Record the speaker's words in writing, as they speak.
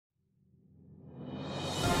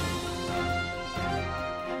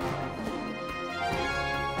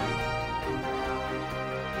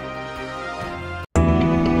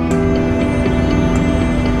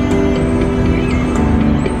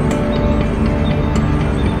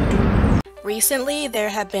Recently, there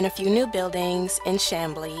have been a few new buildings in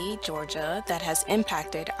Chamblee, Georgia, that has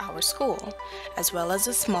impacted our school, as well as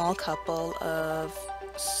a small couple of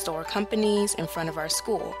store companies in front of our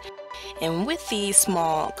school. And with these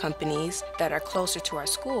small companies that are closer to our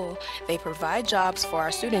school, they provide jobs for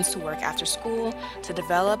our students to work after school to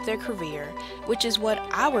develop their career, which is what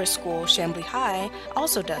our school, Chamblee High,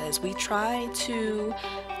 also does. We try to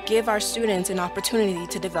give our students an opportunity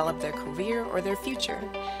to develop their career or their future.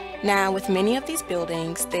 Now, with many of these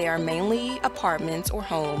buildings, they are mainly apartments or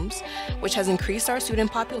homes, which has increased our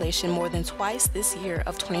student population more than twice this year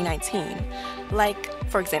of 2019. Like,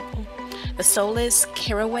 for example, the Solis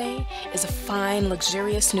Caraway is a fine,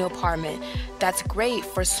 luxurious new apartment that's great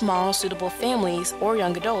for small, suitable families or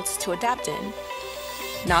young adults to adapt in.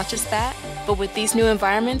 Not just that, but with these new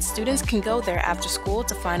environments, students can go there after school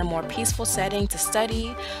to find a more peaceful setting to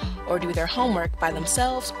study or do their homework by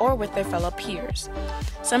themselves or with their fellow peers.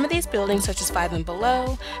 Some of these buildings, such as Five and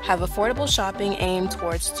Below, have affordable shopping aimed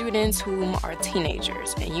towards students whom are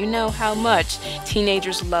teenagers. And you know how much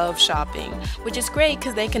teenagers love shopping, which is great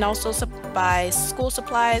because they can also buy school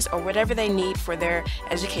supplies or whatever they need for their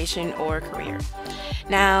education or career.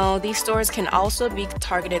 Now, these stores can also be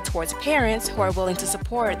targeted towards parents who are willing to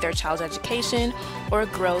support their child's education or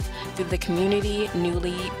growth through the community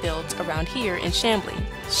newly built around here in Chamblee.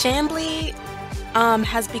 Chamblee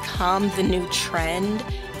has become the new trend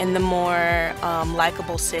and the more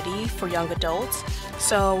likable city for young adults.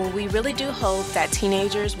 So we really do hope that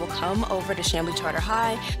teenagers will come over to Chamblee Charter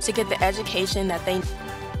High to get the education that they need.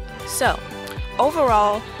 So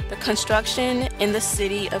overall, the construction in the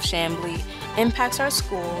city of Chamblee impacts our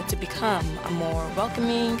school to become a more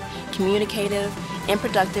welcoming, communicative, and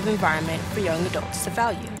productive environment for young adults to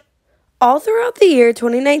value. All throughout the year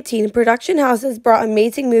 2019, production houses brought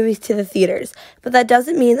amazing movies to the theaters, but that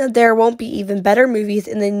doesn't mean that there won't be even better movies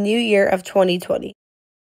in the new year of 2020.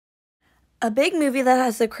 A big movie that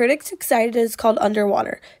has the critics excited is called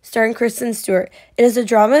Underwater, starring Kristen Stewart. It is a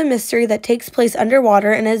drama and mystery that takes place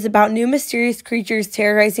underwater and is about new mysterious creatures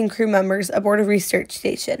terrorizing crew members aboard a research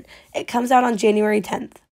station. It comes out on January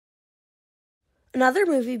 10th. Another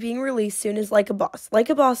movie being released soon is Like a Boss. Like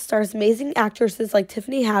a Boss stars amazing actresses like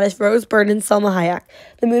Tiffany Haddish, Rose Byrne, and Selma Hayek.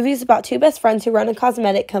 The movie is about two best friends who run a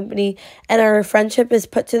cosmetic company, and their friendship is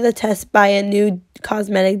put to the test by a new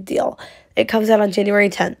cosmetic deal. It comes out on January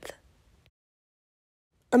 10th.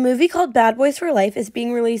 A movie called Bad Boys for Life is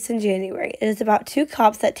being released in January. It is about two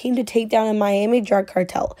cops that team to take down a Miami drug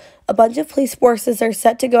cartel. A bunch of police forces are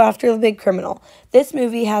set to go after the big criminal. This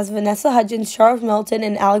movie has Vanessa Hudgens, Charles Melton,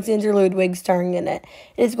 and Alexander Ludwig starring in it.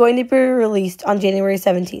 It is going to be released on January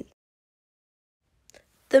 17th.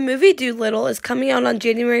 The movie Dolittle is coming out on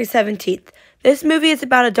January 17th. This movie is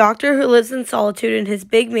about a doctor who lives in solitude in his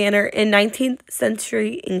big manor in 19th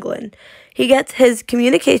century England. He gets his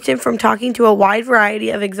communication from talking to a wide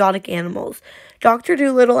variety of exotic animals. Dr.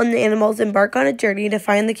 Dolittle and the animals embark on a journey to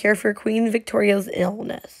find the cure for Queen Victoria's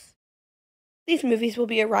illness. These movies will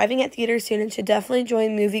be arriving at theaters soon and should definitely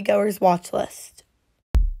join moviegoers' watch list.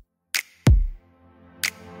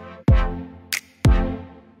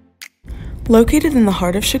 Located in the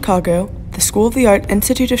heart of Chicago, the School of the Art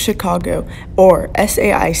Institute of Chicago, or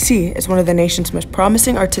SAIC, is one of the nation's most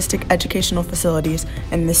promising artistic educational facilities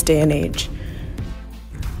in this day and age.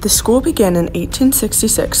 The school began in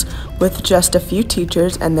 1866 with just a few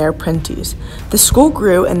teachers and their apprentices. The school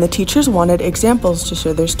grew and the teachers wanted examples to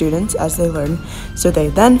show their students as they learned, so they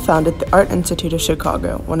then founded the Art Institute of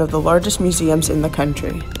Chicago, one of the largest museums in the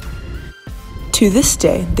country. To this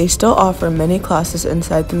day, they still offer many classes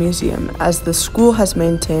inside the museum, as the school has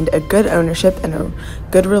maintained a good ownership and a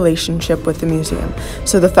good relationship with the museum,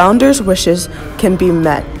 so the founders' wishes can be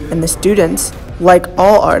met, and the students, like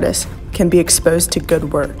all artists, can be exposed to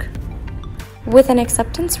good work. With an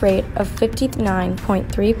acceptance rate of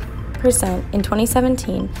 59.3% in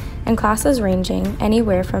 2017, and classes ranging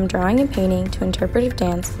anywhere from drawing and painting to interpretive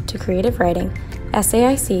dance to creative writing,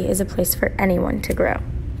 SAIC is a place for anyone to grow.